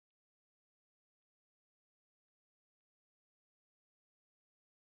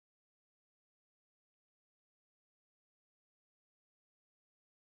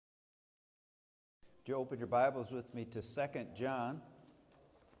Would you open your Bibles with me to 2 John?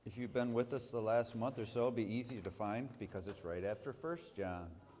 If you've been with us the last month or so, it'll be easy to find because it's right after 1 John.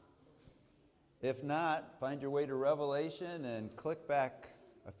 If not, find your way to Revelation and click back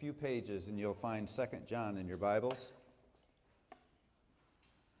a few pages and you'll find 2 John in your Bibles.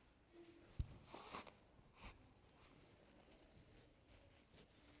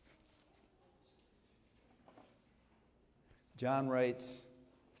 John writes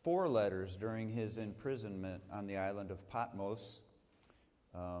 4 letters during his imprisonment on the island of Patmos.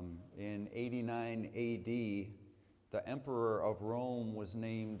 In 89 AD, the emperor of Rome was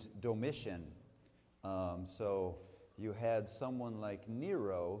named Domitian. So you had someone like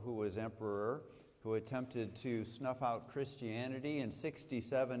Nero, who was emperor, who attempted to snuff out Christianity in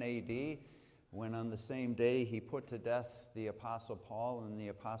 67 AD, when on the same day he put to death the Apostle Paul and the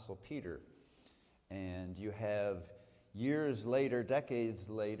Apostle Peter. And you have years later, decades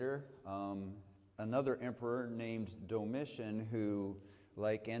later, another emperor named Domitian who,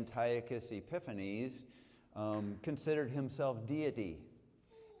 like Antiochus Epiphanes, considered himself deity.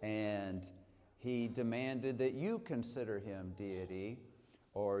 And he demanded that you consider him deity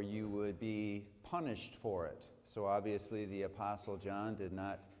or you would be punished for it. So obviously the Apostle John did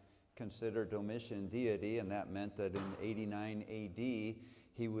not consider Domitian deity, and that meant that in 89 AD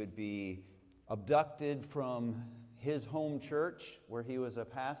he would be abducted from his home church, where he was a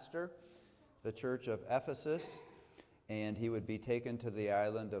pastor, the church of Ephesus, and he would be taken to the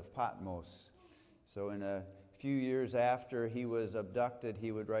island of Patmos. So in a few years after he was abducted,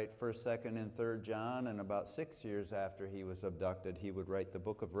 he would write 1st, 2nd, and 3rd John, and about 6 years after he was abducted, he would write the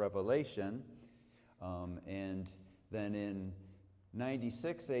book of Revelation. And then in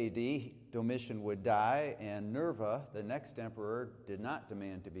 96 AD, Domitian would die, and Nerva, the next emperor, did not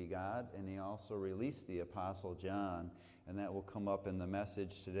demand to be God, and he also released the Apostle John, and that will come up in the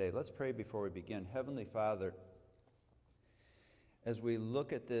message today. Let's pray before we begin. Heavenly Father, as we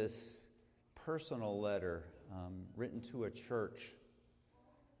look at this personal letter written to a church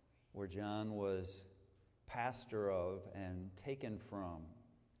where John was pastor of and taken from,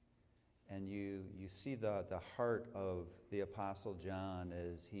 and you see the heart of the Apostle John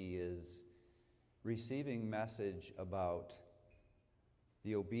as he is receiving message about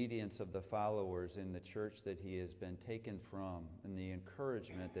the obedience of the followers in the church that he has been taken from and the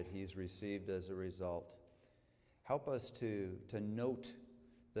encouragement that he's received as a result. Help us to note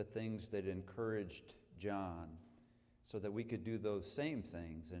the things that encouraged John so that we could do those same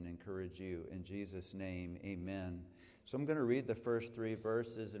things and encourage you. In Jesus' name, amen. So I'm going to read the first 3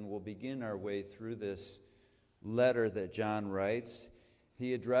 verses and we'll begin our way through this letter that John writes.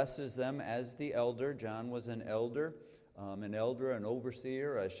 He addresses them as the elder. John was an elder, an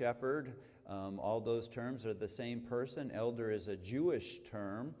overseer, a shepherd. All those terms are the same person. Elder is a Jewish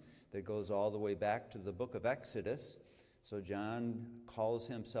term that goes all the way back to the book of Exodus. So John calls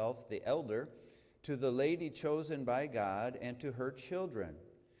himself the elder. To the lady chosen by God and to her children,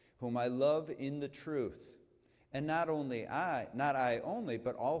 whom I love in the truth. And not I only,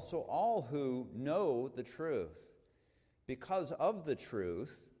 but also all who know the truth, because of the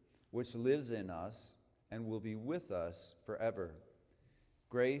truth which lives in us and will be with us forever.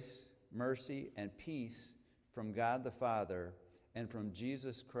 Grace, mercy, and peace from God the Father and from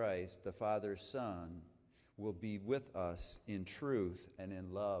Jesus Christ, the Father's Son, will be with us in truth and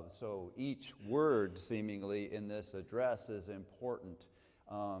in love. So each word seemingly in this address is important.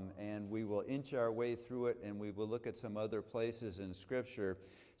 And we will inch our way through it, and we will look at some other places in Scripture.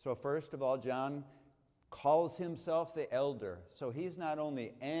 So first of all, John calls himself the elder. So he's not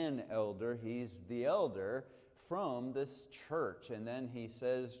only an elder, he's the elder from this church. And then he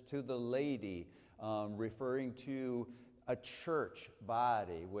says to the lady, referring to a church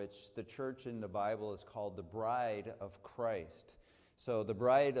body, which the church in the Bible is called the bride of Christ. So the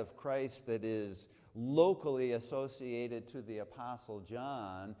bride of Christ that is locally associated to the Apostle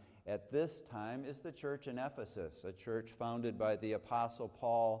John at this time is the church in Ephesus, a church founded by the Apostle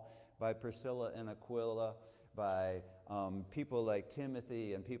Paul, by Priscilla and Aquila, by people like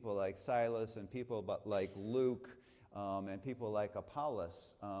Timothy and people like Silas and people like Luke and people like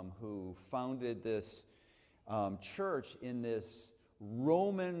Apollos, who founded this church in this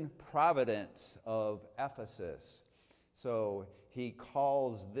Roman province of Ephesus. So he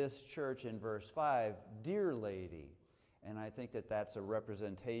calls this church in verse 5, Dear Lady. And I think that that's a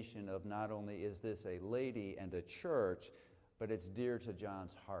representation of not only is this a lady and a church, but it's dear to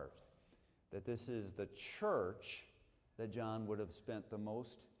John's heart. That this is the church that John would have spent the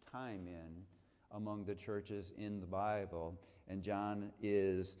most time in among the churches in the Bible. And John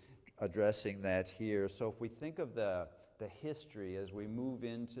is addressing that here. So if we think of the history as we move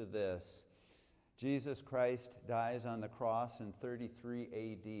into this, Jesus Christ dies on the cross in 33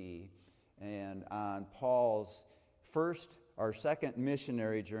 AD, and on Paul's second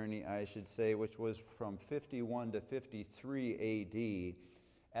missionary journey, I should say, which was from 51 to 53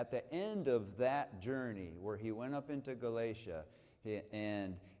 AD, at the end of that journey, where he went up into Galatia,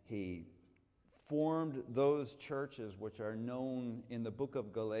 he formed those churches which are known in the book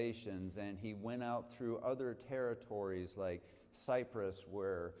of Galatians, and he went out through other territories like Cyprus,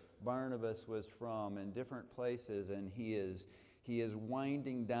 where Barnabas was from, and different places, and he is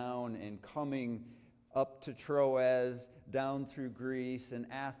winding down and coming up to Troas, down through Greece and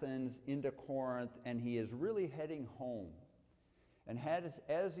Athens into Corinth, and he is really heading home. And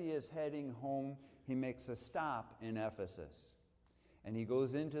as he is heading home, he makes a stop in Ephesus. And he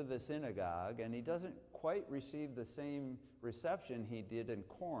goes into the synagogue, and he doesn't quite receive the same reception he did in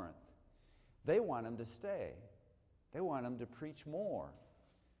Corinth. They want him to stay. They want him to preach more.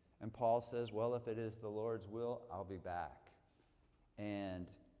 And Paul says, well, if it is the Lord's will, I'll be back. And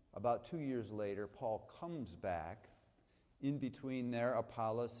about 2 years later, Paul comes back. In between there,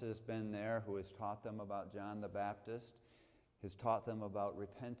 Apollos has been there, who has taught them about John the Baptist, has taught them about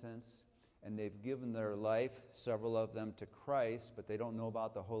repentance, and they've given their life, several of them, to Christ, but they don't know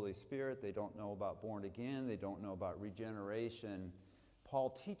about the Holy Spirit, they don't know about born again, they don't know about regeneration. Paul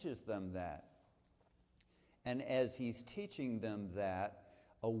teaches them that. And as he's teaching them that,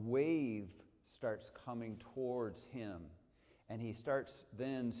 a wave starts coming towards him. And he starts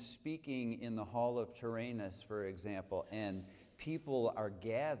then speaking in the hall of Tyrannus, for example, and people are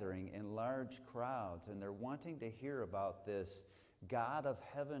gathering in large crowds, and they're wanting to hear about this God of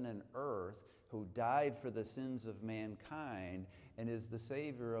heaven and earth who died for the sins of mankind and is the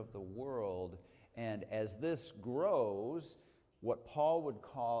Savior of the world. And as this grows, what Paul would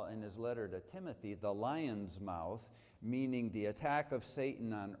call in his letter to Timothy the lion's mouth, meaning the attack of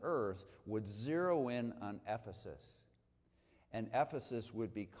Satan on earth, would zero in on Ephesus. And Ephesus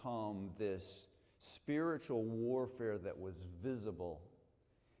would become this spiritual warfare that was visible.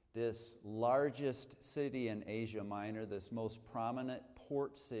 This largest city in Asia Minor, this most prominent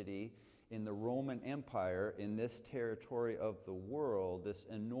port city in the Roman Empire, in this territory of the world, this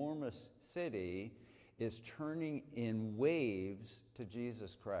enormous city is turning in waves to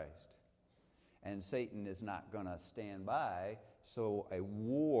Jesus Christ. And Satan is not going to stand by, so a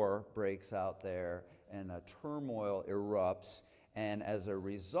war breaks out there and a turmoil erupts. And as a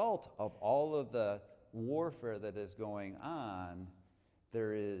result of all of the warfare that is going on,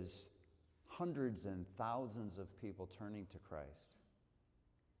 there is hundreds and thousands of people turning to Christ,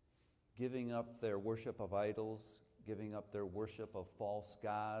 giving up their worship of idols, giving up their worship of false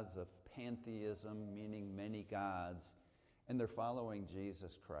gods, of pantheism, meaning many gods, and they're following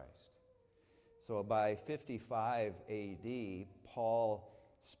Jesus Christ. So by 55 AD, Paul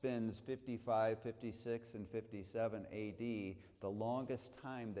spends 55, 56, and 57 AD, the longest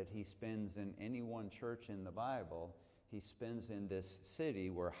time that he spends in any one church in the Bible, he spends in this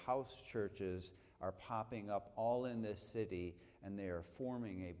city where house churches are popping up all in this city, and they are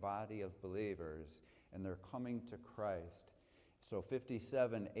forming a body of believers, and they're coming to Christ. So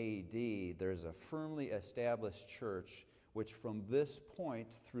 57 AD, there's a firmly established church, which from this point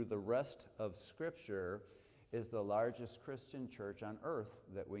through the rest of Scripture is the largest Christian church on earth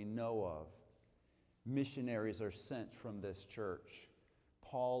that we know of. Missionaries are sent from this church.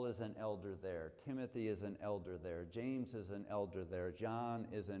 Paul is an elder there. Timothy is an elder there. James is an elder there. John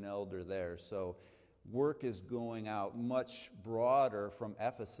is an elder there. So work is going out much broader from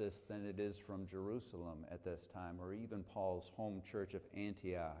Ephesus than it is from Jerusalem at this time, or even Paul's home church of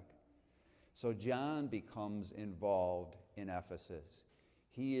Antioch. So John becomes involved in Ephesus.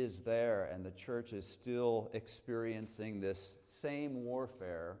 He is there, and the church is still experiencing this same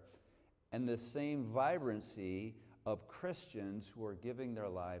warfare and the same vibrancy of Christians who are giving their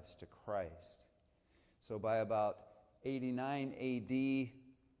lives to Christ. So by about 89 AD,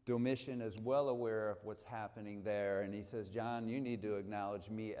 Domitian is well aware of what's happening there, and he says, John, you need to acknowledge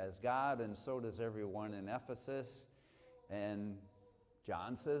me as God, and so does everyone in Ephesus. And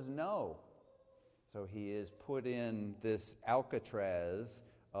John says no. So he is put in this Alcatraz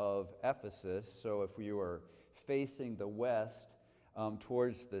of Ephesus. So if you were facing the west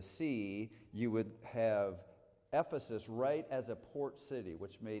towards the sea, you would have Ephesus right as a port city,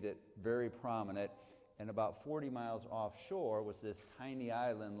 which made it very prominent. And about 40 miles offshore was this tiny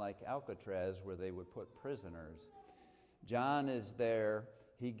island like Alcatraz where they would put prisoners. John is there.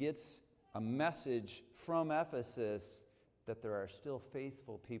 He gets a message from Ephesus that there are still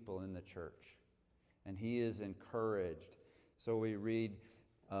faithful people in the church. And he is encouraged. So we read,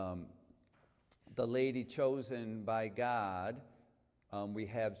 the lady chosen by God We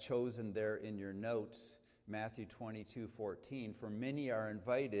have chosen there in your notes, Matthew 22:14. For many are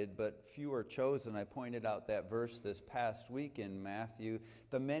invited, but few are chosen. I pointed out that verse this past week in Matthew.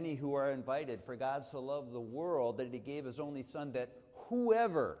 The many who are invited, for God so loved the world that he gave his only Son, that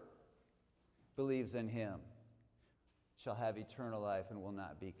whoever believes in him shall have eternal life and will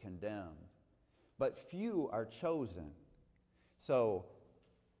not be condemned. But few are chosen. So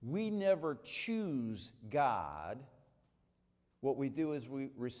we never choose God. What we do is we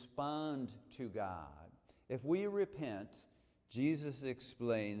respond to God. If we repent, Jesus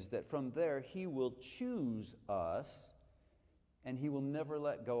explains that from there he will choose us and he will never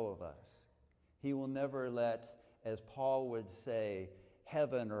let go of us. He will never let, as Paul would say,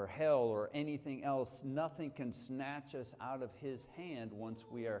 heaven or hell or anything else, nothing can snatch us out of his hand once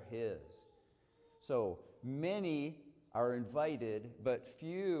we are his. So many are invited, but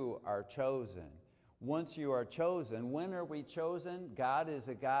few are chosen. Once you are chosen, when are we chosen? God is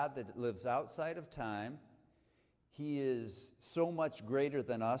a God that lives outside of time. He is so much greater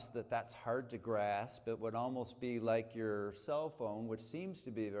than us that that's hard to grasp. It would almost be like your cell phone, which seems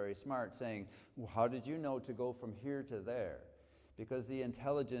to be very smart, saying, well, how did you know to go from here to there? Because the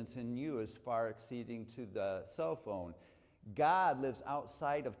intelligence in you is far exceeding to the cell phone. God lives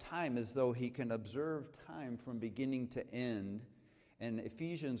outside of time as though he can observe time from beginning to end. And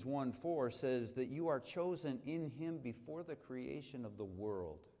Ephesians 1:4 says that you are chosen in him before the creation of the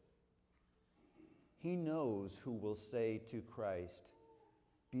world. He knows who will say to Christ,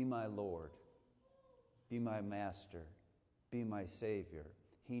 be my Lord, be my master, be my Savior.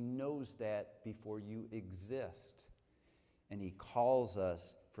 He knows that before you exist. And he calls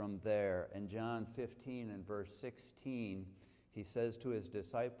us from there. In John 15 and verse 16, he says to his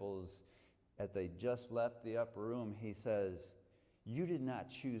disciples, as they just left the upper room, he says, you did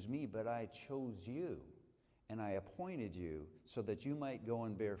not choose me, but I chose you, and I appointed you so that you might go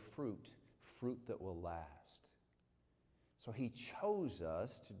and bear fruit that will last. So he chose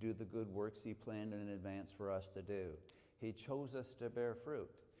us to do the good works he planned in advance for us to do. He chose us to bear fruit,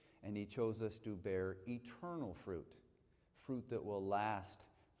 and he chose us to bear eternal fruit that will last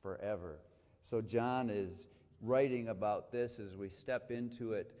forever. So John is writing about this as we step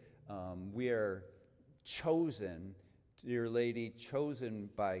into it. We are chosen, dear lady, chosen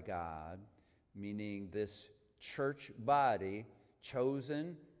by God, meaning this church body,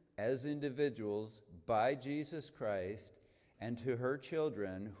 chosen as individuals by Jesus Christ, and to her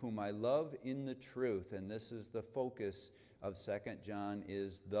children, whom I love in the truth. And this is the focus of 2 John,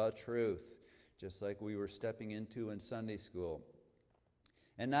 is the truth, just like we were stepping into in Sunday school.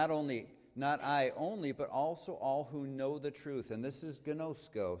 And not I only, but also all who know the truth. And this is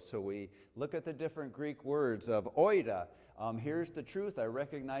gnosko. So we look at the different Greek words of oida. Here's the truth. I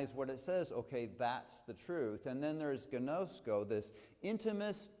recognize what it says. Okay, that's the truth. And then there's gnosko, this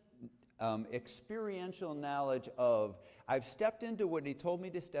intimate, experiential knowledge of, I've stepped into what he told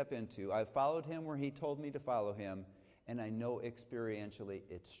me to step into. I've followed him where he told me to follow him. And I know experientially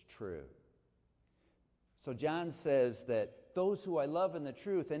it's true. So John says that those who I love in the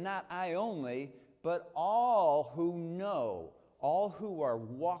truth, and not I only, but all who know, all who are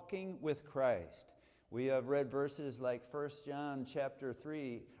walking with Christ. We have read verses like 1 John chapter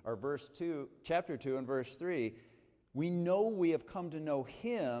 3, or chapter 2 and verse 3. We know we have come to know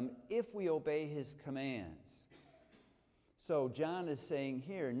him if we obey his commands. So John is saying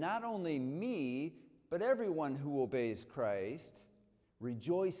here, not only me, but everyone who obeys Christ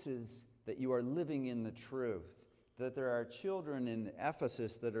rejoices that you are living in the truth, that there are children in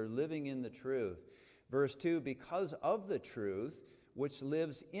Ephesus that are living in the truth. Verse 2, because of the truth which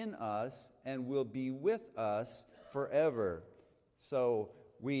lives in us and will be with us forever. So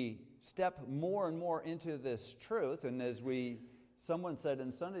we step more and more into this truth, and as someone said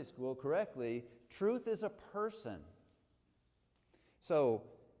in Sunday school correctly, truth is a person. So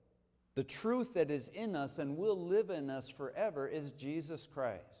the truth that is in us and will live in us forever is Jesus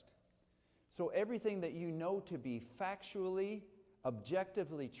Christ. So everything that you know to be factually,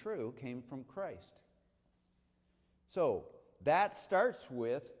 objectively true came from Christ. So that starts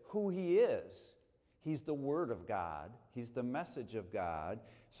with who he is. He's the Word of God. He's the message of God.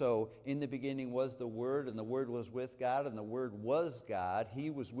 So in the beginning was the Word, and the Word was with God, and the Word was God. He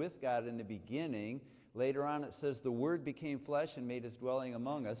was with God in the beginning. Later on it says the Word became flesh and made his dwelling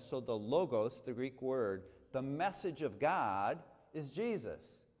among us. So the Logos, the Greek word, the message of God is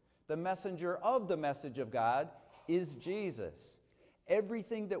Jesus. The messenger of the message of God is Jesus.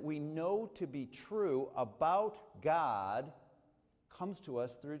 Everything that we know to be true about God comes to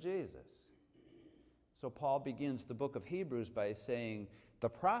us through Jesus. So Paul begins the book of Hebrews by saying, the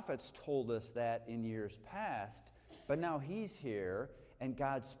prophets told us that in years past, but now he's here, and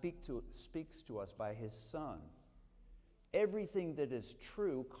God speaks to us by his Son. Everything that is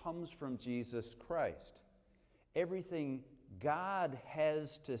true comes from Jesus Christ. Everything God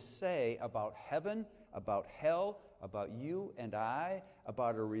has to say about heaven, about hell, about you and I,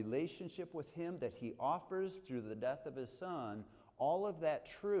 about a relationship with him that he offers through the death of his Son, all of that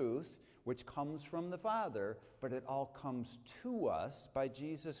truth, which comes from the Father, but it all comes to us by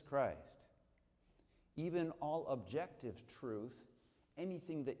Jesus Christ. Even all objective truth,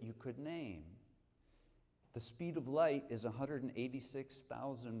 anything that you could name. The speed of light is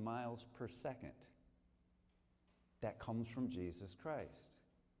 186,000 miles per second. That comes from Jesus Christ.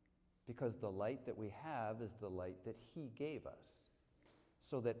 Because the light that we have is the light that he gave us.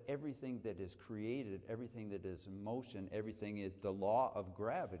 So that everything that is created, everything that is in motion, everything is the law of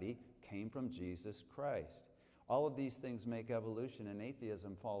gravity came from Jesus Christ. All of these things make evolution and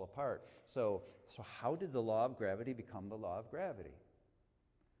atheism fall apart. So how did the law of gravity become the law of gravity?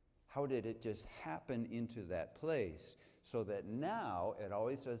 How did it just happen into that place so that now it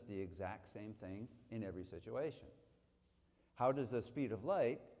always does the exact same thing in every situation? How does the speed of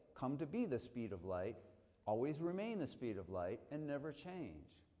light come to be the speed of light, always remain the speed of light, and never change?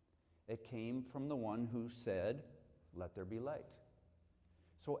 It came from the one who said, "Let there be light."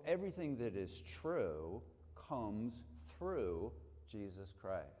 So everything that is true comes through Jesus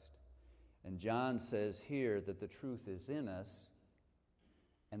Christ. And John says here that the truth is in us,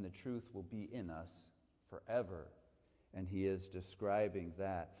 and the truth will be in us forever. And he is describing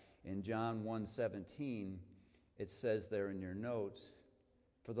that. In John 1:17, it says there in your notes,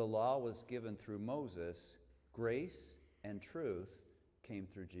 "For the law was given through Moses, grace and truth came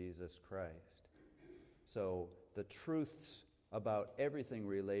through Jesus Christ." So the truths about everything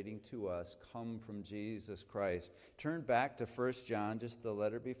relating to us come from Jesus Christ. Turn back to 1 John, just the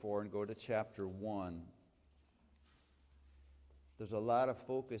letter before, and go to chapter 1. There's a lot of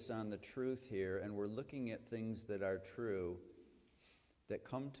focus on the truth here, and we're looking at things that are true that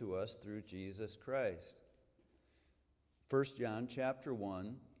come to us through Jesus Christ. 1 John chapter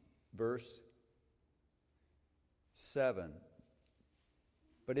 1, verse 7.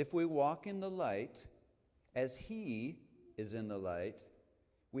 "But if we walk in the light, as he is in the light,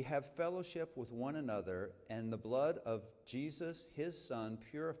 we have fellowship with one another, and the blood of Jesus, his Son,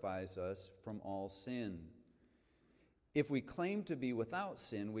 purifies us from all sin. If we claim to be without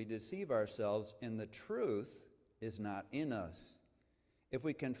sin, we deceive ourselves, and the truth is not in us. If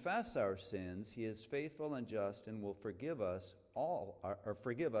we confess our sins, he is faithful and just and will forgive us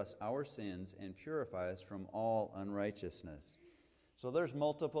our sins and purify us from all unrighteousness." So there's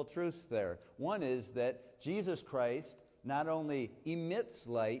multiple truths there. One is that Jesus Christ not only emits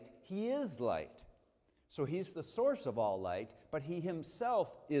light, he is light. So he's the source of all light, but he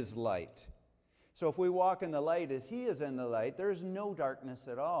himself is light. So if we walk in the light as he is in the light, there's no darkness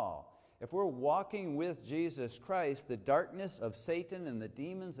at all. If we're walking with Jesus Christ, the darkness of Satan and the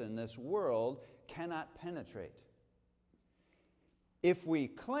demons in this world cannot penetrate. If we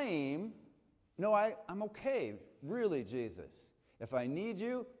claim, "No, I'm okay, really, Jesus. If I need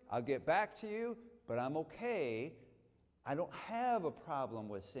you, I'll get back to you, but I'm okay. I don't have a problem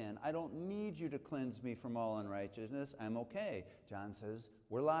with sin. I don't need you to cleanse me from all unrighteousness. I'm okay." John says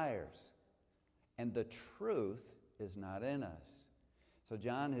we're liars. And the truth is not in us. So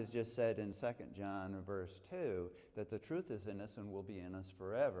John has just said in 2 John verse 2 that the truth is in us and will be in us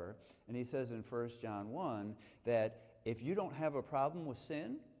forever. And he says in 1 John 1 that if you don't have a problem with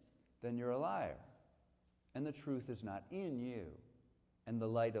sin, then you're a liar. And the truth is not in you. And the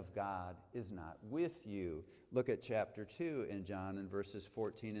light of God is not with you. Look at chapter 2 in John in verses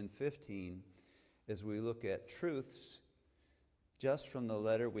 14 and 15 as we look at truths just from the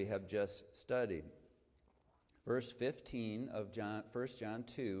letter we have just studied. Verse 15 of 1 John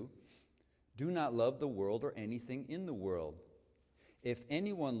 2, "Do not love the world or anything in the world. If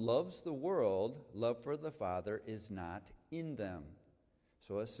anyone loves the world, love for the Father is not in them."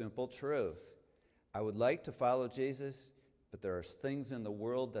 So a simple truth. I would like to follow Jesus, but there are things in the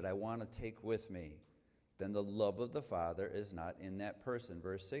world that I want to take with me. Then the love of the Father is not in that person.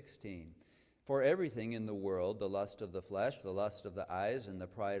 Verse 16, "For everything in the world, the lust of the flesh, the lust of the eyes, and the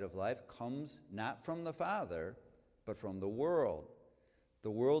pride of life, comes not from the Father, but from the world.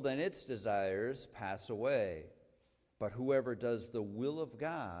 The world and its desires pass away, but whoever does the will of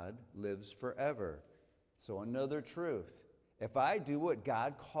God lives forever." So another truth. If I do what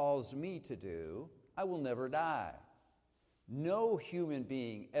God calls me to do, I will never die. No human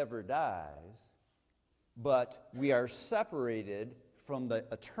being ever dies, but we are separated from the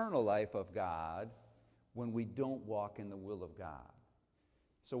eternal life of God when we don't walk in the will of God.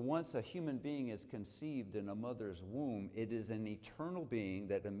 So once a human being is conceived in a mother's womb, it is an eternal being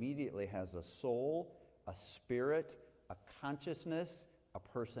that immediately has a soul, a spirit, a consciousness, a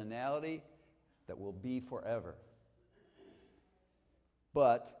personality that will be forever.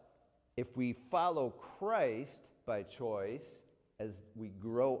 But if we follow Christ by choice as we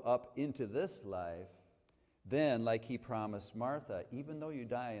grow up into this life, then, like he promised Martha, even though you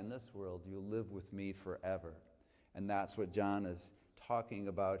die in this world, you'll live with me forever. And that's what John is talking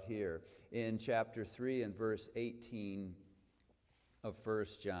about here. In chapter 3 and verse 18 of 1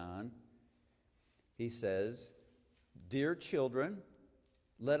 John, he says, "Dear children,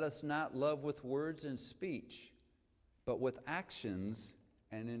 let us not love with words and speech, but with actions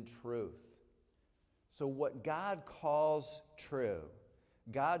and in truth." So what God calls true,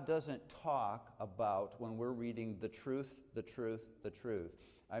 God doesn't talk about when we're reading the truth, the truth, the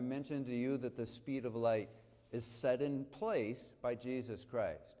truth. I mentioned to you that the speed of light is set in place by Jesus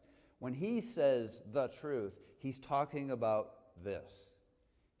Christ. When he says the truth, he's talking about this.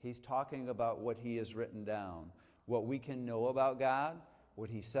 He's talking about what he has written down, what we can know about God, what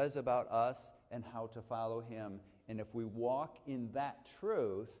he says about us, and how to follow him. And if we walk in that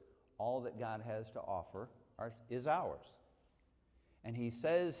truth, all that God has to offer is ours. And he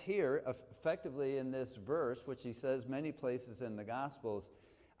says here, effectively in this verse, which he says many places in the Gospels,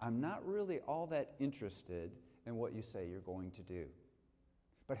 I'm not really all that interested in what you say you're going to do.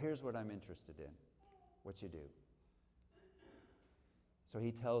 But here's what I'm interested in, what you do. So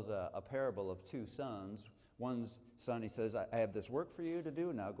he tells a parable of two sons. One son, he says, I have this work for you to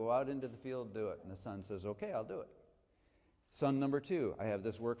do. Now go out into the field and do it. And the son says, okay, I'll do it. Son number 2, I have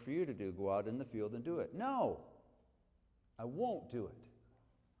this work for you to do. Go out in the field and do it. No, I won't do it.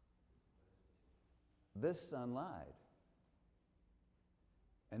 This son lied.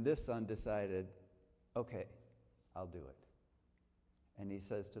 And this son decided, okay, I'll do it. And he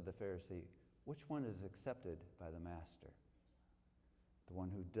says to the Pharisee, which one is accepted by the master? The one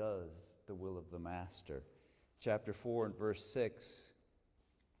who does the will of the master. Chapter 4 and verse 6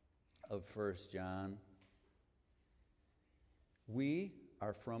 of 1 John. We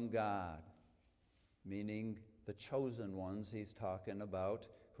are from God, meaning the chosen ones he's talking about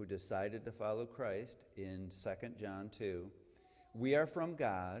who decided to follow Christ in 2 John 2. We are from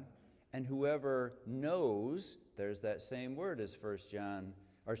God, and whoever knows, there's that same word as 1 John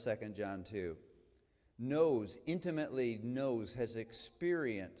or 2 John 2. Knows, intimately knows, has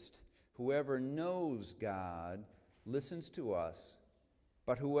experienced. Whoever knows God listens to us,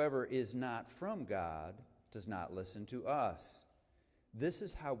 but whoever is not from God does not listen to us. This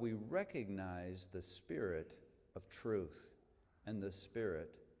is how we recognize the spirit of truth and the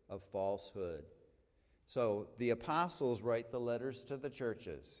spirit of falsehood. So the apostles write the letters to the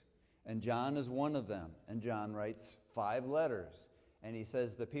churches, and John is one of them, and John writes 5 letters. And he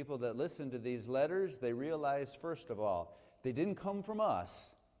says the people that listen to these letters, they realize, first of all, they didn't come from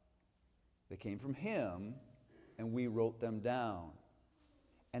us. They came from him, and we wrote them down.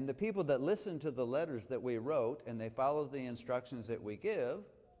 And the people that listen to the letters that we wrote and they follow the instructions that we give,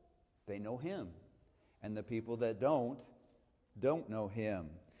 they know him. And the people that don't know him.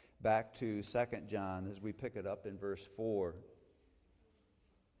 Back to 2 John as we pick it up in verse 4.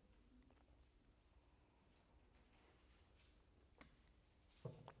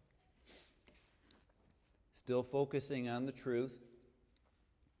 Still focusing on the truth.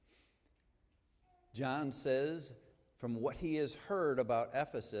 John says, from what he has heard about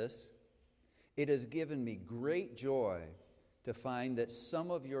Ephesus, it has given me great joy to find that some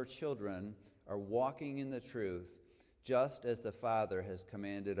of your children are walking in the truth, just as the Father has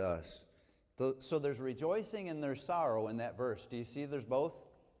commanded us. So there's rejoicing and there's sorrow in that verse. Do you see there's both?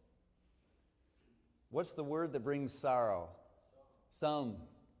 What's the word that brings sorrow? Some.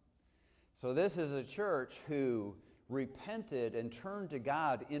 So this is a church who repented and turned to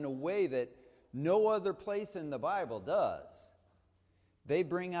God in a way that no other place in the Bible does. They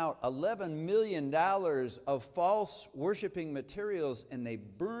bring out $11 million of false worshiping materials and they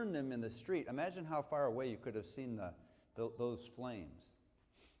burn them in the street. Imagine how far away you could have seen those flames.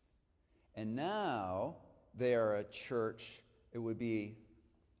 And now they are a church, it would be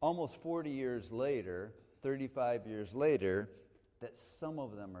almost 40 years later, 35 years later, that some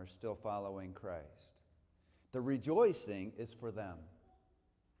of them are still following Christ. The rejoicing is for them.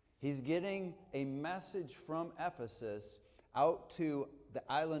 He's getting a message from Ephesus out to the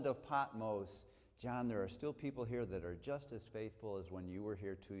island of Patmos. John, there are still people here that are just as faithful as when you were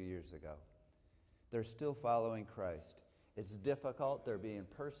here 2 years ago. They're still following Christ. It's difficult. They're being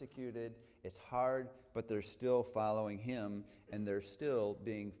persecuted. It's hard, but they're still following him, and they're still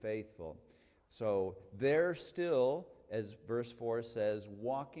being faithful. So they're still as verse 4 says,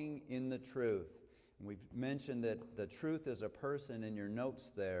 walking in the truth. And we've mentioned that the truth is a person in your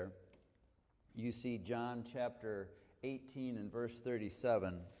notes there. You see John chapter 18 and verse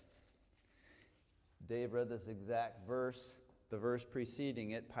 37. Dave read this exact verse. The verse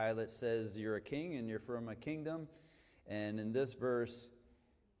preceding it, Pilate says, you're a king and you're from a kingdom. And in this verse,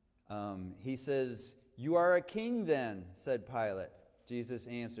 he says, you are a king then, said Pilate. Jesus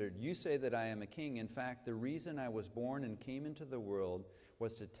answered, you say that I am a king. In fact, the reason I was born and came into the world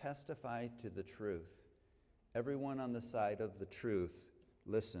was to testify to the truth. Everyone on the side of the truth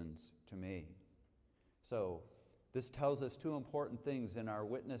listens to me. So, this tells us two important things in our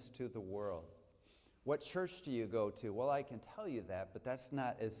witness to the world. What church do you go to? Well, I can tell you that, but that's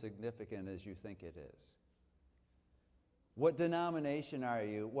not as significant as you think it is. What denomination are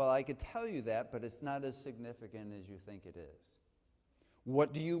you? Well, I could tell you that, but it's not as significant as you think it is.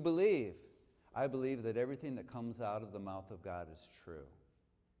 What do you believe? I believe that everything that comes out of the mouth of God is true.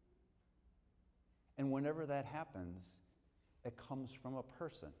 And whenever that happens, it comes from a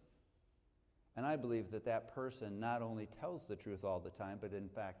person. And I believe that that person not only tells the truth all the time, but in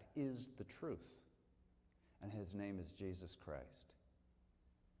fact is the truth. And his name is Jesus Christ.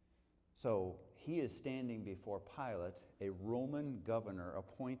 So he is standing before Pilate, a Roman governor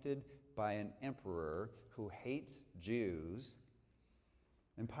appointed by an emperor who hates Jews.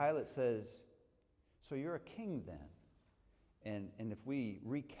 And Pilate says, so you're a king then? And if we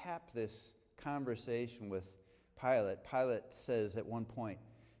recap this conversation with Pilate, Pilate says at one point,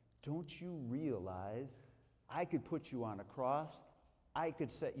 don't you realize I could put you on a cross? I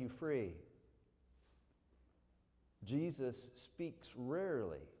could set you free. Jesus speaks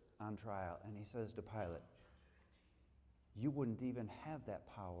rarely on trial, and he says to Pilate, you wouldn't even have that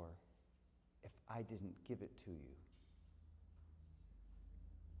power if I didn't give it to you.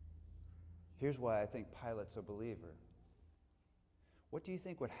 Here's why I think Pilate's a believer. What do you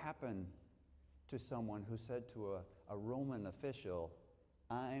think would happen to someone who said to a Roman official,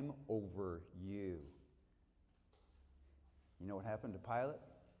 I'm over you? You know what happened to Pilate?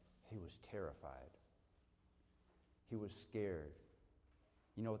 He was terrified. He was scared.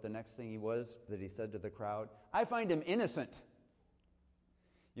 You know what the next thing that he said to the crowd? I find him innocent.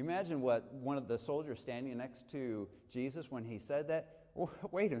 You imagine what one of the soldiers standing next to Jesus when he said that?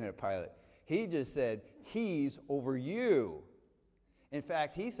 Wait a minute, Pilate. He just said, he's over you. In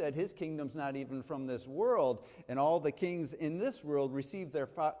fact, he said his kingdom's not even from this world, and all the kings in this world receive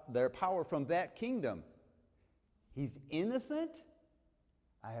their power from that kingdom. He's innocent?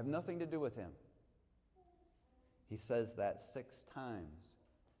 I have nothing to do with him. He says that 6 times.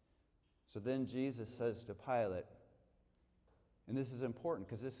 So then Jesus says to Pilate, and this is important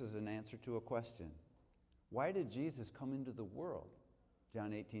because this is an answer to a question. Why did Jesus come into the world?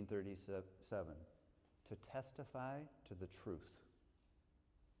 John 18:37, to testify to the truth.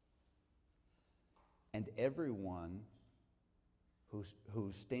 And everyone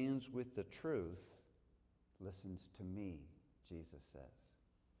who stands with the truth listens to me, Jesus says.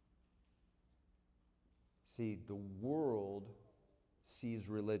 See, the world sees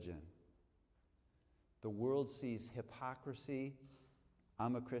religion. The world sees hypocrisy.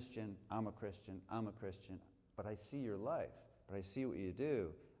 I'm a Christian, I'm a Christian, I'm a Christian, but I see your life, but I see what you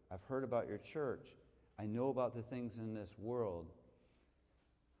do. I've heard about your church. I know about the things in this world.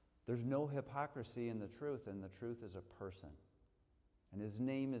 There's no hypocrisy in the truth, and the truth is a person. And his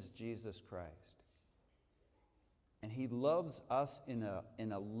name is Jesus Christ. And he loves us in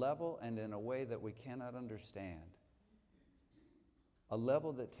a level and in a way that we cannot understand. A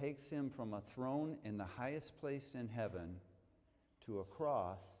level that takes him from a throne in the highest place in heaven to a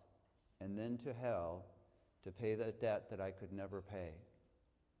cross and then to hell to pay the debt that I could never pay.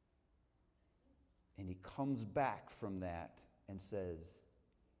 And he comes back from that and says,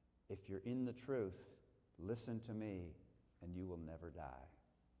 if you're in the truth, listen to me and you will never die.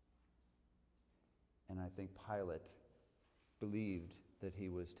 And I think Pilate believed that he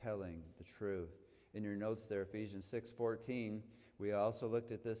was telling the truth. In your notes there, Ephesians 6:14, we also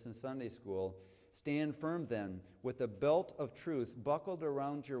looked at this in Sunday school. Stand firm then, with the belt of truth buckled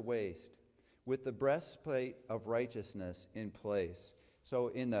around your waist, with the breastplate of righteousness in place. So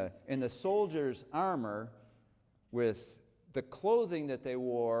in the soldier's armor, with the clothing that they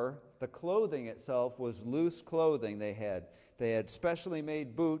wore, the clothing itself was loose clothing. They had specially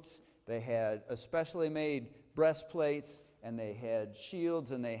made boots, they had especially made breastplates, and they had shields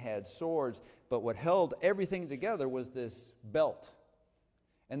and they had swords. But what held everything together was this belt.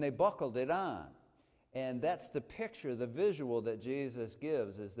 And they buckled it on. And that's the picture, the visual that Jesus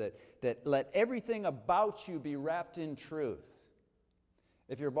gives, is that let everything about you be wrapped in truth.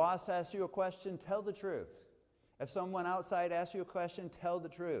 If your boss asks you a question, tell the truth. If someone outside asks you a question, tell the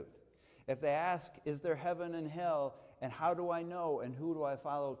truth. If they ask, is there heaven and hell, and how do I know, and who do I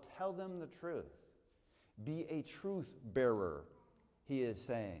follow, tell them the truth. Be a truth bearer, he is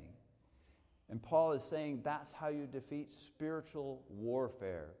saying. And Paul is saying that's how you defeat spiritual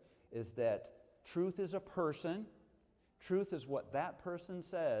warfare, is that truth is a person, truth is what that person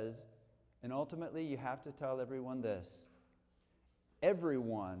says, and ultimately you have to tell everyone this: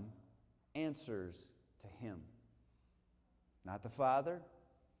 everyone answers to him. Not the Father,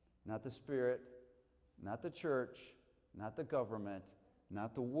 not the Spirit, not the church, not the government,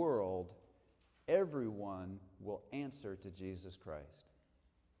 not the world. Everyone will answer to Jesus Christ.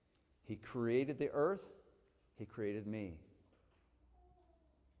 He created the earth. He created me.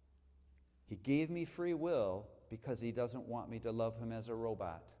 He gave me free will because he doesn't want me to love him as a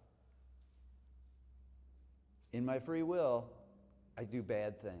robot. In my free will, I do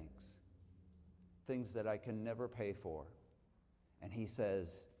bad things, things that I can never pay for. And he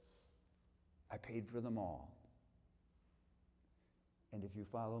says, I paid for them all. And if you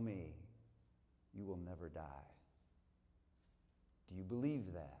follow me, you will never die. Do you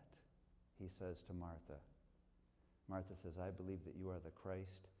believe that? He says to Martha. Martha says, I believe that you are the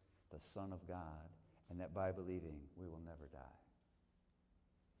Christ, the Son of God, and that by believing we will never die.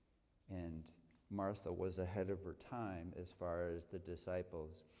 And Martha was ahead of her time as far as the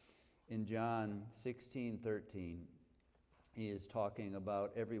disciples. In John 16:13, he is talking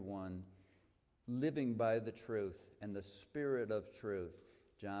about everyone living by the truth and the spirit of truth.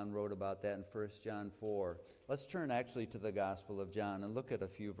 John wrote about that in 1 John 4. Let's turn actually to the Gospel of John and look at a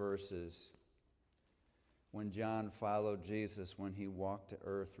few verses when John followed Jesus when he walked to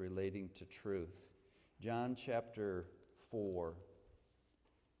earth relating to truth. John chapter 4.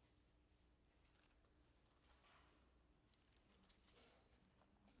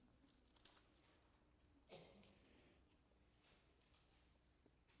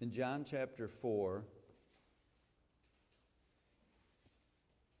 In John chapter 4,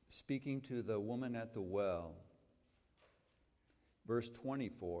 speaking to the woman at the well, verse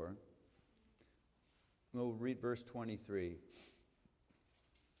 24, we'll read verse 23.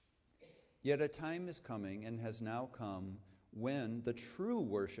 Yet a time is coming and has now come when the true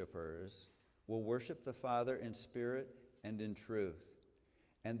worshipers will worship the Father in spirit and in truth.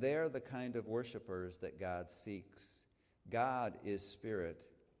 And they are the kind of worshipers that God seeks. God is spirit,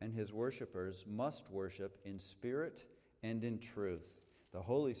 and his worshipers must worship in spirit and in truth. The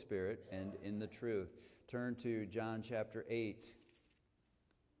Holy Spirit and in the truth. Turn to John chapter 8.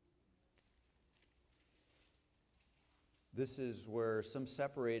 This is where some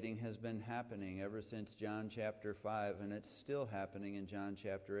separating has been happening ever since John chapter 5, and it's still happening in John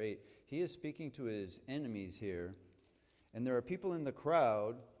chapter 8. He is speaking to his enemies here, and there are people in the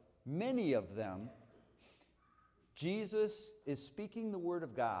crowd, many of them. Jesus is speaking the word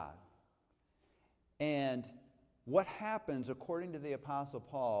of God. And what happens, according to the Apostle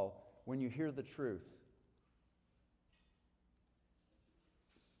Paul, when you hear the truth?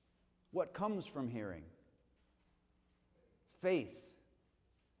 What comes from hearing? Faith.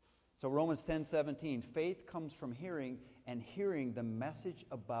 So Romans 10:17, faith comes from hearing, and hearing the message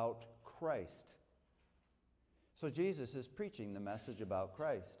about Christ. So Jesus is preaching the message about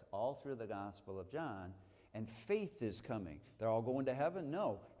Christ all through the Gospel of John, and faith is coming. They're all going to heaven?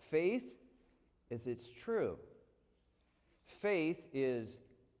 No. Faith is it's true. Faith is,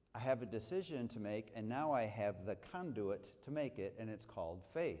 I have a decision to make, and now I have the conduit to make it, and it's called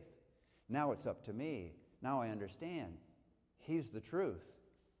faith. Now it's up to me. Now I understand. He's the truth.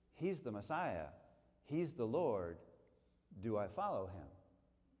 He's the Messiah. He's the Lord. Do I follow him?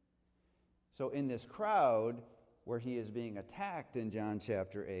 So in this crowd where he is being attacked in John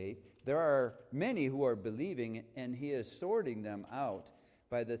chapter 8, there are many who are believing, and he is sorting them out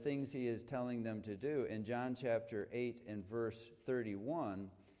by the things he is telling them to do. In John chapter 8 and verse 31,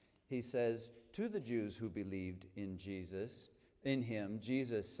 he says, to the Jews who believed in him,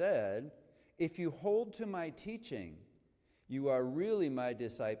 Jesus said, if you hold to my teaching, you are really my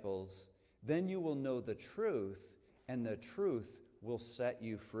disciples, then you will know the truth, and the truth will set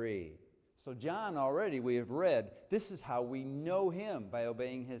you free. So John already, we have read, this is how we know him, by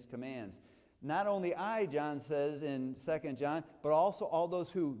obeying his commands. Not only I, John says in 2 John, but also all those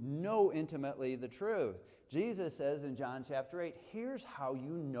who know intimately the truth. Jesus says in John chapter 8, here's how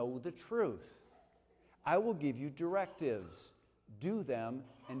you know the truth. I will give you directives. Do them,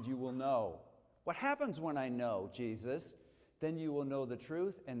 and you will know. What happens when I know, Jesus? Then you will know the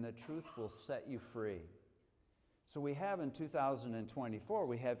truth, and the truth will set you free. So we have in 2024,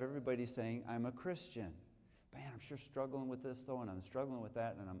 we have everybody saying, I'm a Christian. Man, I'm sure struggling with this though, and I'm struggling with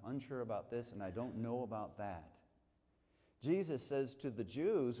that, and I'm unsure about this, and I don't know about that. Jesus says to the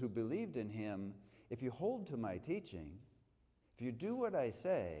Jews who believed in him, if you hold to my teaching, if you do what I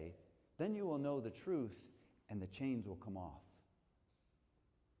say, then you will know the truth and the chains will come off.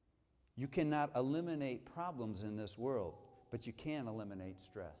 You cannot eliminate problems in this world, but you can eliminate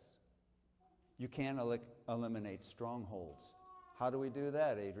stress. You can eliminate strongholds. How do we do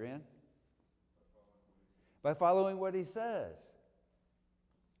that, Adrian? By following what he says.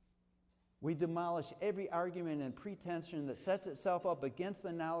 We demolish every argument and pretension that sets itself up against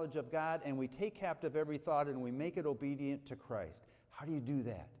the knowledge of God, and we take captive every thought and we make it obedient to Christ. How do you do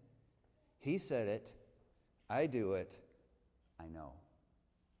that? He said it. I do it. I know.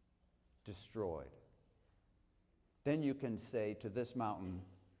 Destroyed. Then you can say to this mountain,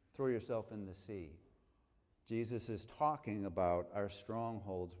 throw yourself in the sea. Jesus is talking about our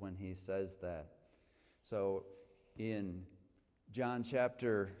strongholds when he says that. So in John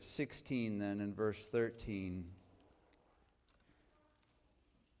chapter 16 then, in verse 13,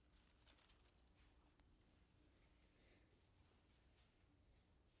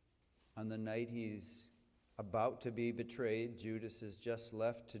 on the night he's about to be betrayed, Judas is just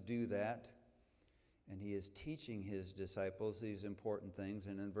left to do that, and he is teaching his disciples these important things.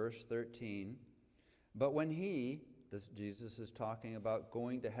 And in verse 13, but when Jesus is talking about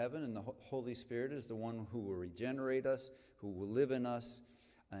going to heaven, and the Holy Spirit is the one who will regenerate us, who will live in us,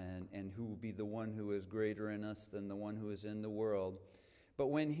 and who will be the one who is greater in us than the one who is in the world. But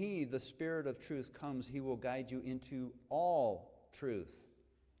when he, the Spirit of truth, comes, he will guide you into all truth.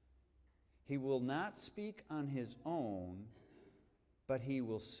 He will not speak on his own, but he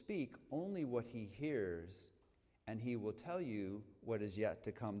will speak only what he hears, and he will tell you what is yet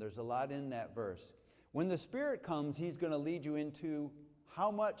to come. There's a lot in that verse. When the Spirit comes, he's going to lead you into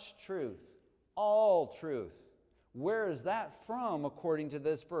how much truth? All truth. Where is that from according to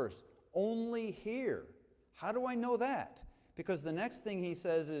this verse? Only here. How do I know that? Because the next thing he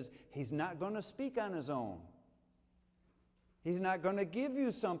says is he's not going to speak on his own. He's not going to give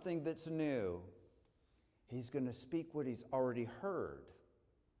you something that's new. He's going to speak what he's already heard.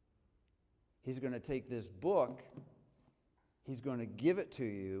 He's going to take this book, he's going to give it to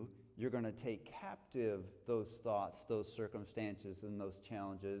you. You're going to take captive those thoughts, those circumstances, and those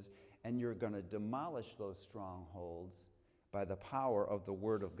challenges, and you're going to demolish those strongholds by the power of the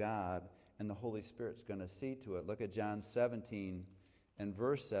Word of God, and the Holy Spirit's going to see to it. Look at John 17 and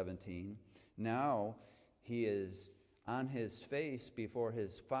verse 17. Now he is on his face before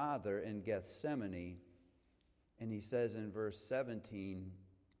his Father in Gethsemane, and he says in verse 17,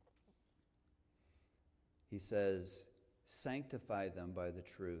 he says, sanctify them by the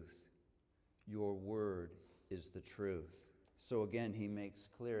truth. Your word is the truth. So again, he makes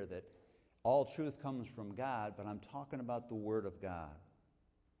clear that all truth comes from God, but I'm talking about the Word of God.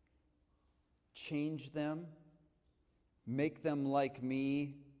 Change them, make them like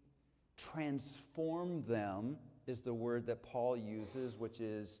me, transform them is the word that Paul uses, which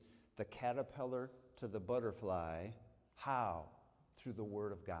is the caterpillar to the butterfly. How? Through the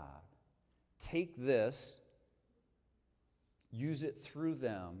Word of God. Take this, use it through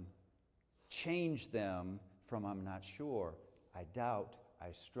them, change them from I'm not sure, I doubt,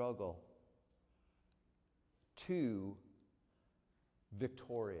 I struggle, to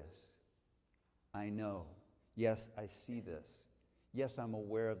victorious. I know. Yes, I see this. Yes, I'm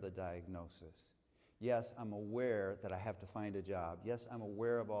aware of the diagnosis. Yes, I'm aware that I have to find a job. Yes, I'm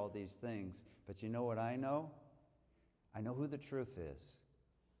aware of all these things. But you know what I know? I know who the truth is.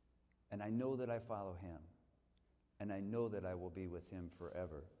 And I know that I follow him. And I know that I will be with him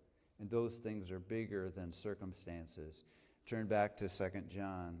forever. And those things are bigger than circumstances. Turn back to 2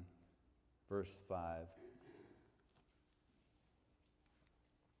 John, verse 5.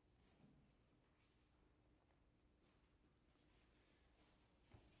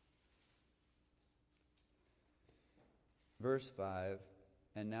 Verse 5,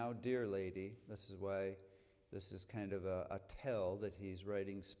 and now, dear lady, this is why this is kind of a tell that he's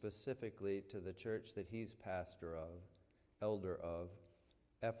writing specifically to the church that he's pastor of, elder of,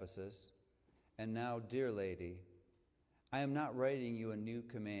 Ephesus. And now, dear lady, I am not writing you a new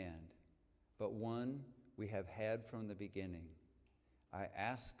command, but one we have had from the beginning. I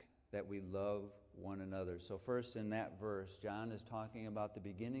ask that we love one another. So first in that verse, John is talking about the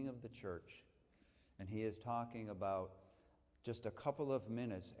beginning of the church, and he is talking about just a couple of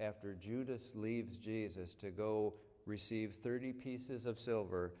minutes after Judas leaves Jesus to go receive 30 pieces of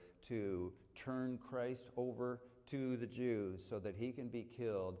silver to turn Christ over to the Jews so that he can be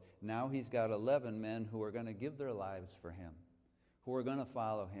killed. Now he's got 11 men who are going to give their lives for him, who are going to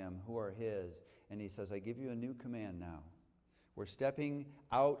follow him, who are his. And he says, I give you a new command now. We're stepping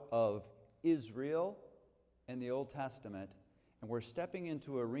out of Israel and the Old Testament, and we're stepping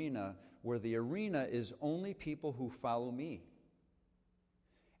into an arena where the arena is only people who follow me.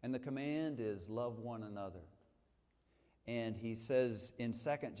 And the command is love one another. And he says in 2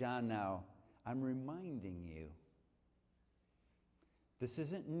 John now, I'm reminding you. This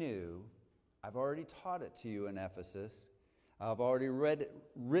isn't new. I've already taught it to you in Ephesus. I've already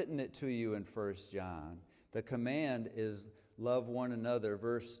written it to you in 1 John. The command is love one another,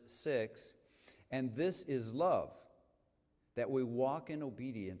 verse 6. And this is love, that we walk in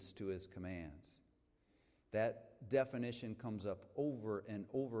obedience to his commands. That definition comes up over and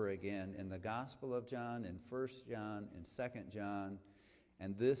over again in the Gospel of John, in 1 John, in 2 John.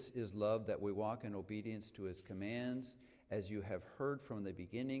 And this is love, that we walk in obedience to his commands. As you have heard from the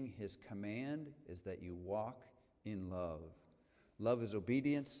beginning, his command is that you walk in love. Love is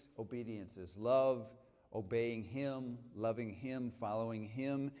obedience. Obedience is love. Obeying him, loving him, following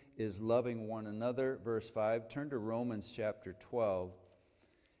him is loving one another. Verse 5, turn to Romans chapter 12,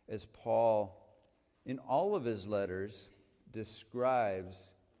 as Paul, in all of his letters, describes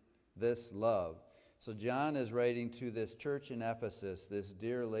this love. So John is writing to this church in Ephesus, this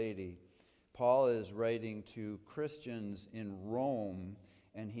dear lady. Paul is writing to Christians in Rome,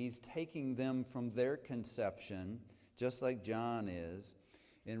 and he's taking them from their conception, just like John is.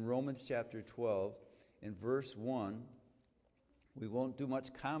 In Romans chapter 12, in verse 1, we won't do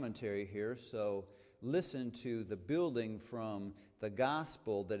much commentary here, so listen to the building from the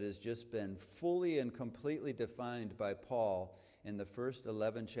gospel that has just been fully and completely defined by Paul in the first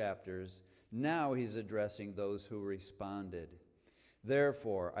 11 chapters. Now he's addressing those who responded.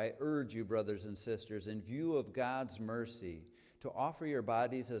 Therefore, I urge you, brothers and sisters, in view of God's mercy, to offer your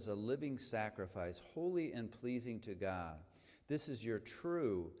bodies as a living sacrifice, holy and pleasing to God. This is your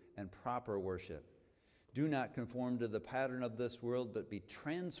true and proper worship. Do not conform to the pattern of this world, but be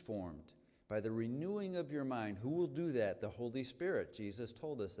transformed by the renewing of your mind. Who will do that? The Holy Spirit. Jesus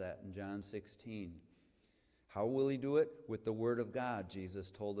told us that in John 16. How will he do it? With the Word of God.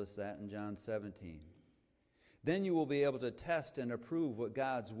 Jesus told us that in John 17. Then you will be able to test and approve what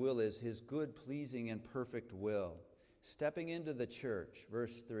God's will is, his good, pleasing, and perfect will. Stepping into the church,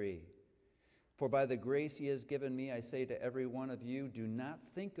 verse 3. For by the grace he has given me, I say to every one of you, do not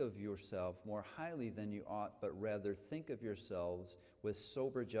think of yourself more highly than you ought, but rather think of yourselves with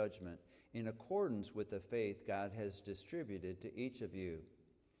sober judgment, in accordance with the faith God has distributed to each of you.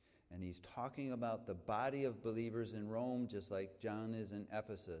 And he's talking about the body of believers in Rome, just like John is in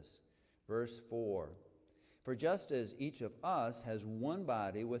Ephesus. Verse 4. For just as each of us has one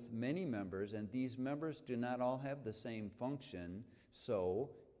body with many members, and these members do not all have the same function, so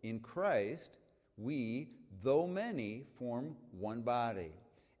in Christ we, though many, form one body,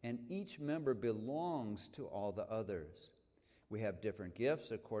 and each member belongs to all the others. We have different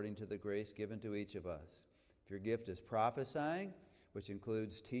gifts according to the grace given to each of us. If your gift is prophesying, which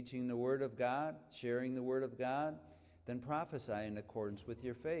includes teaching the Word of God, sharing the Word of God, then prophesy in accordance with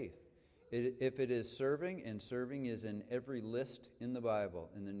your faith. If it is serving, and serving is in every list in the Bible,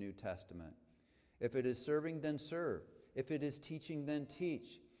 in the New Testament. If it is serving, then serve. If it is teaching, then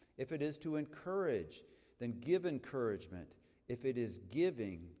teach. If it is to encourage, then give encouragement. If it is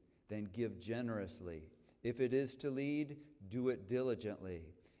giving, then give generously. If it is to lead, do it diligently.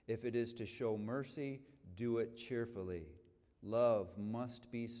 If it is to show mercy, do it cheerfully. Love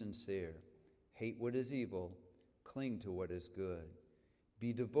must be sincere. Hate what is evil. Cling to what is good.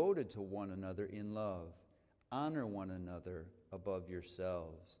 Be devoted to one another in love. Honor one another above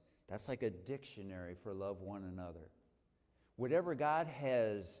yourselves. That's like a dictionary for love one another. Whatever God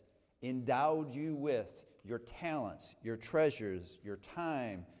has endowed you with, your talents, your treasures, your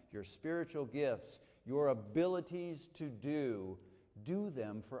time, your spiritual gifts, your abilities to do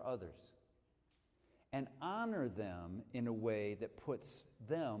them for others. And honor them in a way that puts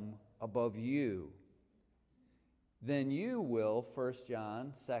them above you. Then you will, 1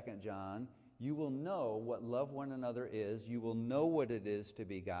 John, 2 John, you will know what love one another is. You will know what it is to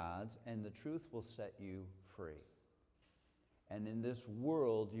be God's, and the truth will set you free. And in this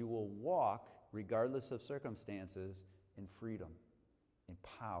world, you will walk, regardless of circumstances, in freedom, in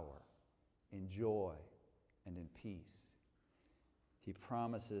power, in joy, and in peace. He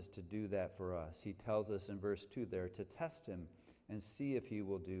promises to do that for us. He tells us in verse 2 there to test him and see if he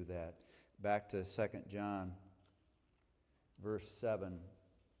will do that. Back to 2 John, verse 7.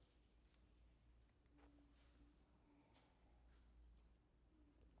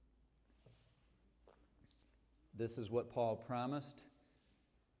 This is what Paul promised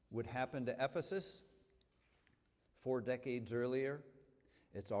would happen to Ephesus 4 decades earlier.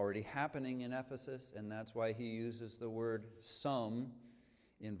 It's already happening in Ephesus, and that's why he uses the word some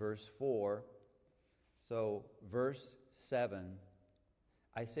in verse 4. So, verse 7,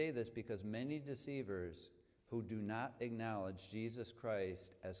 I say this because many deceivers who do not acknowledge Jesus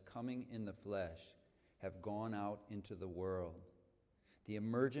Christ as coming in the flesh have gone out into the world. The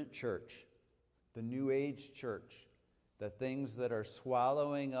emergent church, the New Age church, the things that are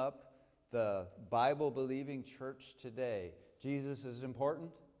swallowing up the Bible-believing church today. Jesus is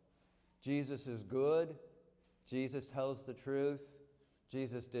important. Jesus is good. Jesus tells the truth.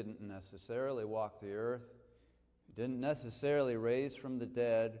 Jesus didn't necessarily walk the earth. He didn't necessarily raise from the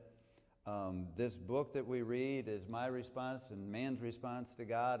dead. This book that we read is my response and man's response to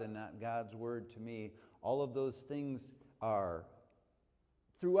God and not God's word to me. All of those things are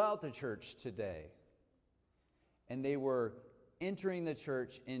throughout the church today. And they were entering the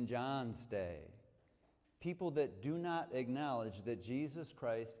church in John's day. People that do not acknowledge that Jesus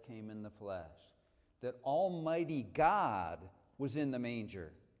Christ came in the flesh, that Almighty God was in the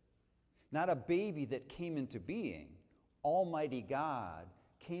manger. Not a baby that came into being. Almighty God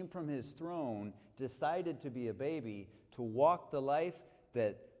came from his throne, decided to be a baby, to walk the life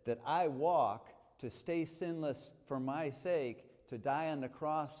that I walk, to stay sinless for my sake, to die on the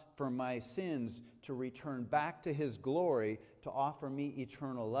cross for my sins, to return back to his glory, to offer me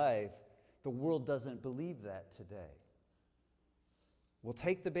eternal life. The world doesn't believe that today. We'll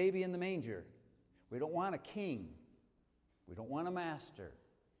take the baby in the manger. We don't want a king. We don't want a master.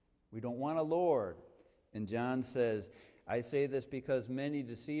 We don't want a Lord. And John says, I say this because many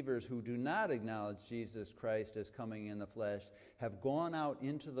deceivers who do not acknowledge Jesus Christ as coming in the flesh have gone out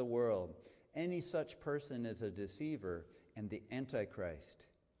into the world. Any such person is a deceiver and the Antichrist.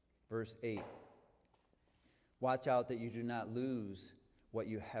 Verse 8. Watch out that you do not lose what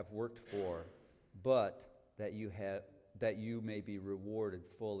you have worked for, but that you may be rewarded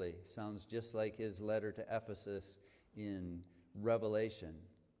fully. Sounds just like his letter to Ephesus in Revelation.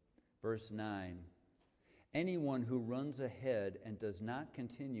 Verse 9. Anyone who runs ahead and does not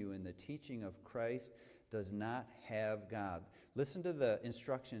continue in the teaching of Christ does not have God. Listen to the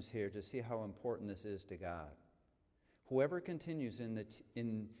instructions here to see how important this is to God. Whoever continues in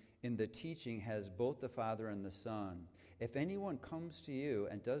the teaching has both the Father and the Son. If anyone comes to you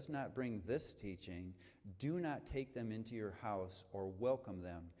and does not bring this teaching, do not take them into your house or welcome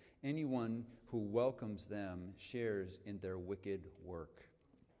them. Anyone who welcomes them shares in their wicked work.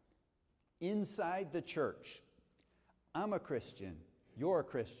 Inside the church, I'm a Christian, you're a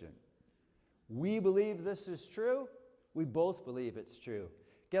Christian. We believe this is true. We both believe it's true.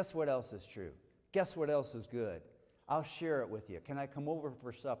 Guess what else is true? Guess what else is good? I'll share it with you. Can I come over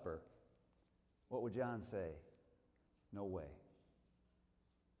for supper? What would John say? No way.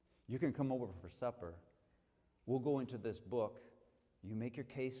 You can come over for supper. We'll go into this book. You make your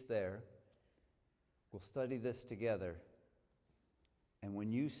case there. We'll study this together. And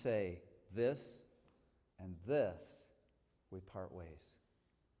when you say this and this, we part ways.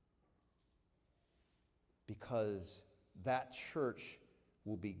 Because that church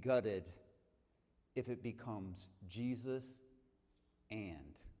will be gutted if it becomes Jesus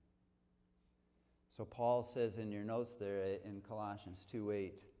and. So Paul says in your notes there in Colossians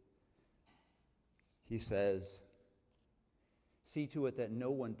 2:8, he says, see to it that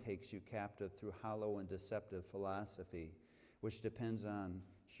no one takes you captive through hollow and deceptive philosophy, which depends on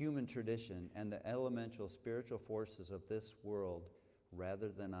human tradition and the elemental spiritual forces of this world rather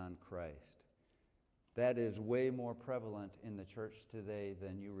than on Christ. That is way more prevalent in the church today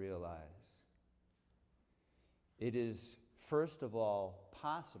than you realize. It is, first of all,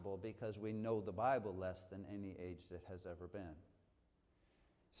 possible because we know the Bible less than any age that has ever been.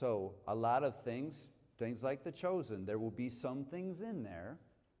 So a lot of things like The Chosen, there will be some things in there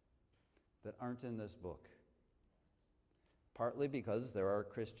that aren't in this book. Partly because there are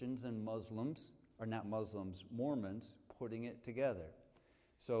Christians and Muslims, or not Muslims, Mormons, putting it together.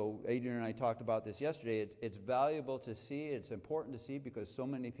 So Adrian and I talked about this yesterday. It's valuable to see. It's important to see because so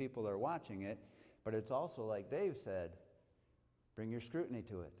many people are watching it. But it's also, like Dave said, bring your scrutiny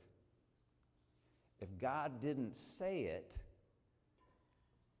to it. If God didn't say it,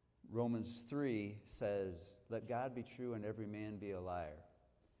 Romans 3 says, let God be true and every man be a liar.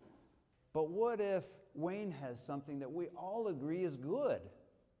 But what if Wayne has something that we all agree is good?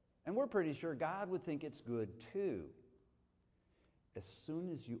 And we're pretty sure God would think it's good too. As soon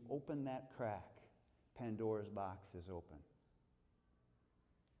as you open that crack, Pandora's box is open.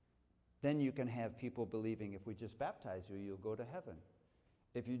 Then you can have people believing if we just baptize you, you'll go to heaven.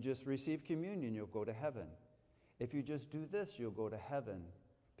 If you just receive communion, you'll go to heaven. If you just do this, you'll go to heaven,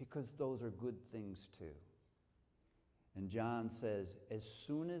 because those are good things too. And John says, as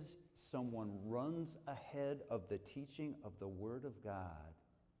soon as someone runs ahead of the teaching of the Word of God,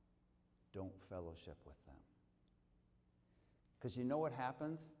 don't fellowship with them. Because you know what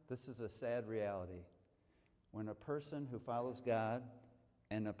happens? This is a sad reality. When a person who follows God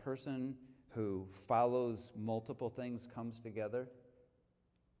and a person who follows multiple things comes together,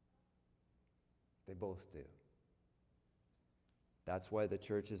 they both do. That's why the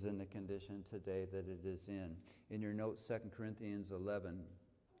church is in the condition today that it is in. In your notes, 2 Corinthians 11,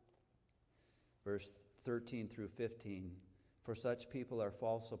 verse 13 through 15. For such people are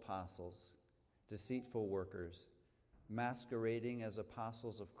false apostles, deceitful workers, masquerading as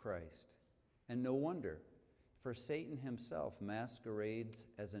apostles of Christ. And no wonder, for Satan himself masquerades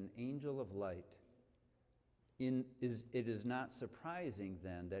as an angel of light. It is not surprising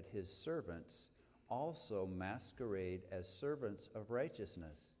then that his servants also masquerade as servants of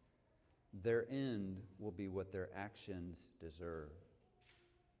righteousness. Their end will be what their actions deserve.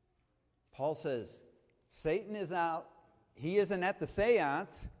 Paul says, Satan is out. He isn't at the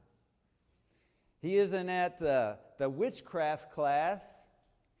seance. He isn't at the witchcraft class.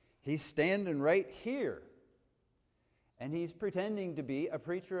 He's standing right here. And he's pretending to be a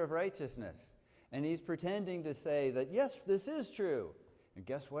preacher of righteousness. And he's pretending to say that, yes, this is true. And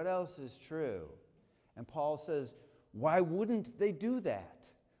guess what else is true? And Paul says, why wouldn't they do that?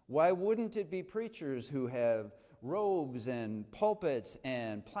 Why wouldn't it be preachers who have robes and pulpits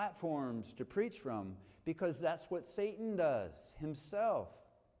and platforms to preach from? Because that's what Satan does himself.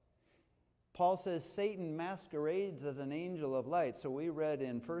 Paul says Satan masquerades as an angel of light. So we read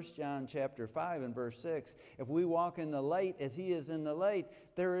in 1 John chapter 5 and verse 6, if we walk in the light as he is in the light,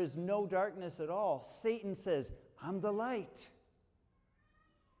 there is no darkness at all. Satan says, I'm the light.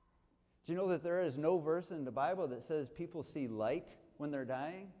 Do you know that there is no verse in the Bible that says people see light when they're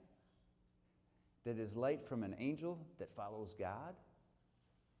dying? That is light from an angel that follows God?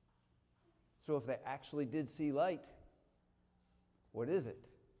 So if they actually did see light, what is it?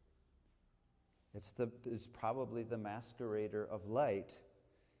 It's probably the masquerader of light,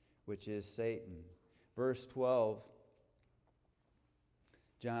 which is Satan. Verse 12,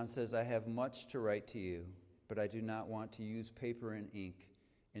 John says, I have much to write to you, but I do not want to use paper and ink.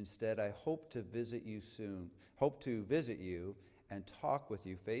 Instead, I hope to visit you and talk with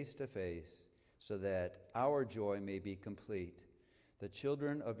you face to face, so that our joy may be complete. The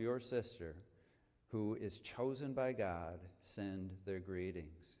children of your sister, who is chosen by God, send their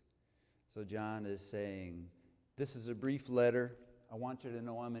greetings. So John is saying, this is a brief letter. I want you to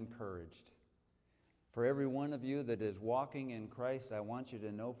know I'm encouraged. For every one of you that is walking in Christ, I want you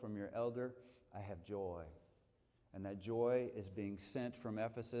to know from your elder, I have joy. And that joy is being sent from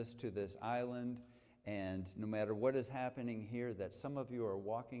Ephesus to this island. And no matter what is happening here, that some of you are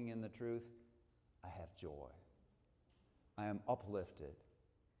walking in the truth, I have joy. I am uplifted.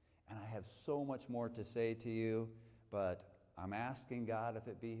 And I have so much more to say to you, but I'm asking God, if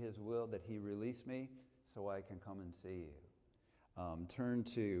it be his will, that he release me so I can come and see you. Turn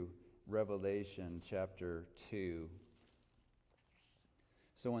to Revelation chapter 2.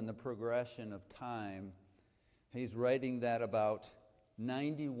 So in the progression of time, he's writing that about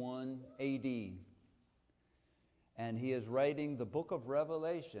 91 AD. And he is writing the book of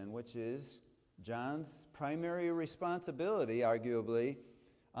Revelation, which is John's primary responsibility, arguably,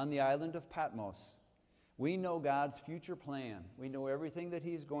 on the island of Patmos. We know God's future plan. We know everything that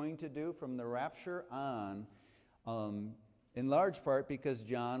he's going to do from the rapture on, in large part because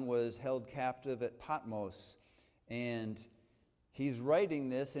John was held captive at Patmos. And he's writing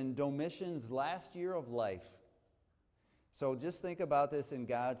this in Domitian's last year of life. So just think about this in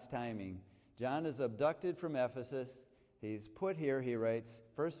God's timing. John is abducted from Ephesus. He's put here, he writes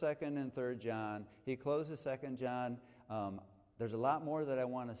 1st, 2nd, and 3rd John. He closes 2nd John. There's a lot more that I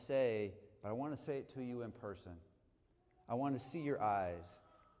want to say, but I want to say it to you in person. I want to see your eyes.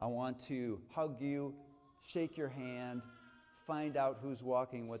 I want to hug you, shake your hand, find out who's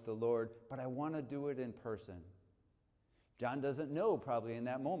walking with the Lord, but I want to do it in person. John doesn't know probably in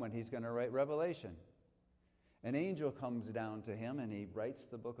that moment he's going to write Revelation. An angel comes down to him and he writes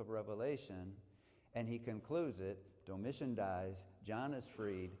the book of Revelation and he concludes it. Domitian dies, John is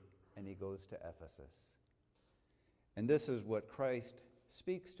freed, and he goes to Ephesus. And this is what Christ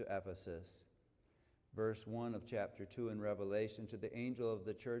speaks to Ephesus. Verse 1 of chapter 2 in Revelation, to the angel of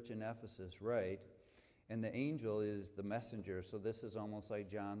the church in Ephesus write, and the angel is the messenger, so this is almost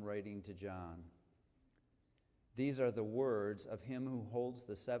like John writing to John. These are the words of him who holds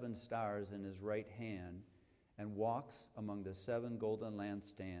the 7 stars in his right hand and walks among the 7 golden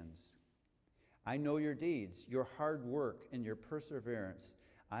lampstands. I know your deeds, your hard work, and your perseverance.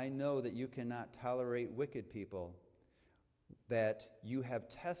 I know that you cannot tolerate wicked people, that you have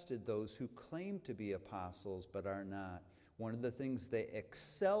tested those who claim to be apostles but are not, one of the things they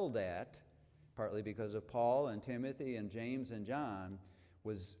excelled at, partly because of Paul and Timothy and James and John,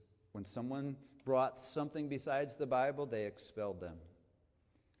 was when someone brought something besides the Bible, they expelled them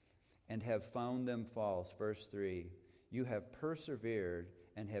and have found them false. Verse 3, you have persevered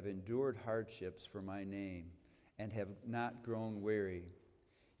and have endured hardships for my name and have not grown weary.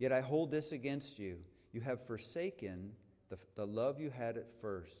 Yet I hold this against you. You have forsaken the love you had at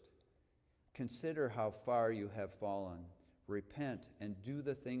first. Consider how far you have fallen. Repent and do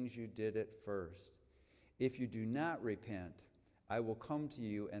the things you did at first. If you do not repent, I will come to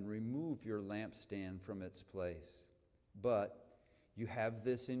you and remove your lampstand from its place. But you have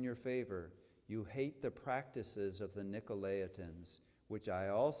this in your favor. You hate the practices of the Nicolaitans, which I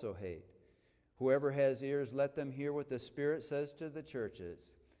also hate. Whoever has ears, let them hear what the Spirit says to the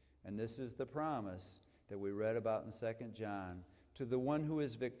churches. And this is the promise that we read about in 2 John. To the one who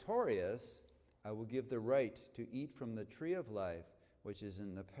is victorious, I will give the right to eat from the tree of life, which is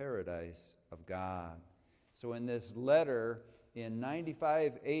in the paradise of God. So in this letter in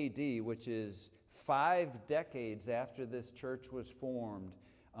 95 AD, which is 5 decades after this church was formed,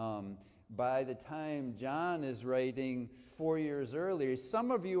 by the time John is writing 4 years earlier, some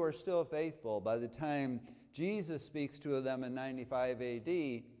of you are still faithful. By the time Jesus speaks to them in 95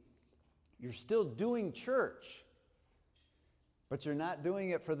 AD, you're still doing church, but you're not doing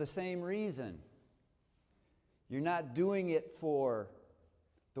it for the same reason. You're not doing it for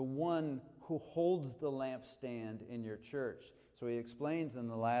the one who holds the lampstand in your church. So he explains in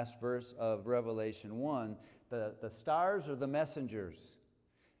the last verse of Revelation 1, the stars are the messengers,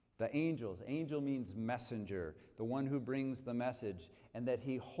 the angels. Angel means messenger, the one who brings the message, and that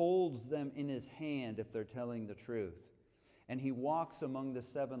he holds them in his hand if they're telling the truth. And he walks among the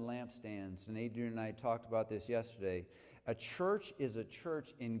 7 lampstands, and Adrian and I talked about this yesterday. A church is a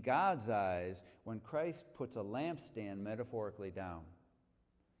church in God's eyes when Christ puts a lampstand metaphorically down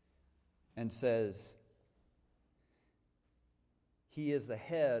and says, he is the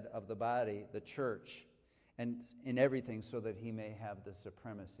head of the body, the church, and in everything so that he may have the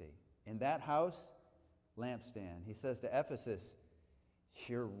supremacy. In that house, lampstand. He says to Ephesus,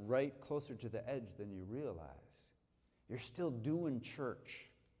 you're right closer to the edge than you realize. You're still doing church.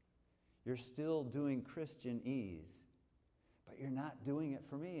 You're still doing Christianese. But you're not doing it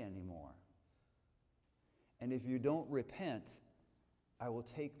for me anymore. And if you don't repent, I will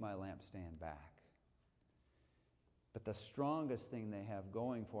take my lampstand back. But the strongest thing they have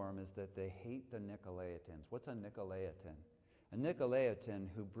going for them is that they hate the Nicolaitans. What's a Nicolaitan? A Nicolaitan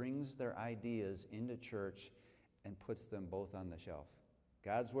who brings their ideas into church and puts them both on the shelf.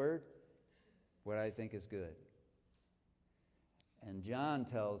 God's word, what I think is good. And John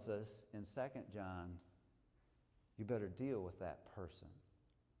tells us in 2 John, you better deal with that person.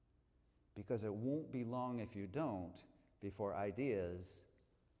 Because it won't be long if you don't before ideas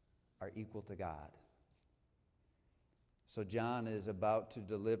are equal to God. So John is about to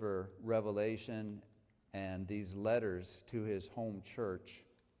deliver Revelation and these letters to his home church,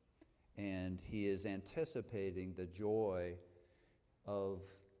 and he is anticipating the joy of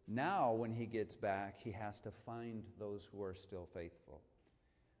now when he gets back, he has to find those who are still faithful,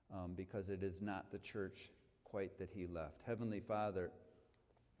 because it is not the church quite that he left. Heavenly Father,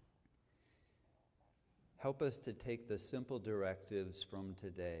 help us to take the simple directives from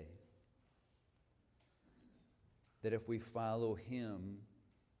today, that if we follow him,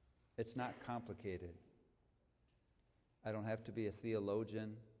 it's not complicated. I don't have to be a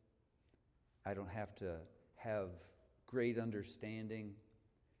theologian. I don't have to have great understanding.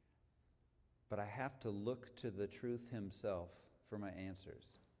 But I have to look to the truth himself for my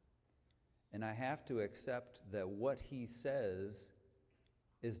answers. And I have to accept that what he says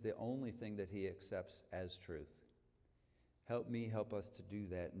is the only thing that he accepts as truth. Help me, help us to do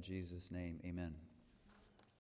that in Jesus' name. Amen.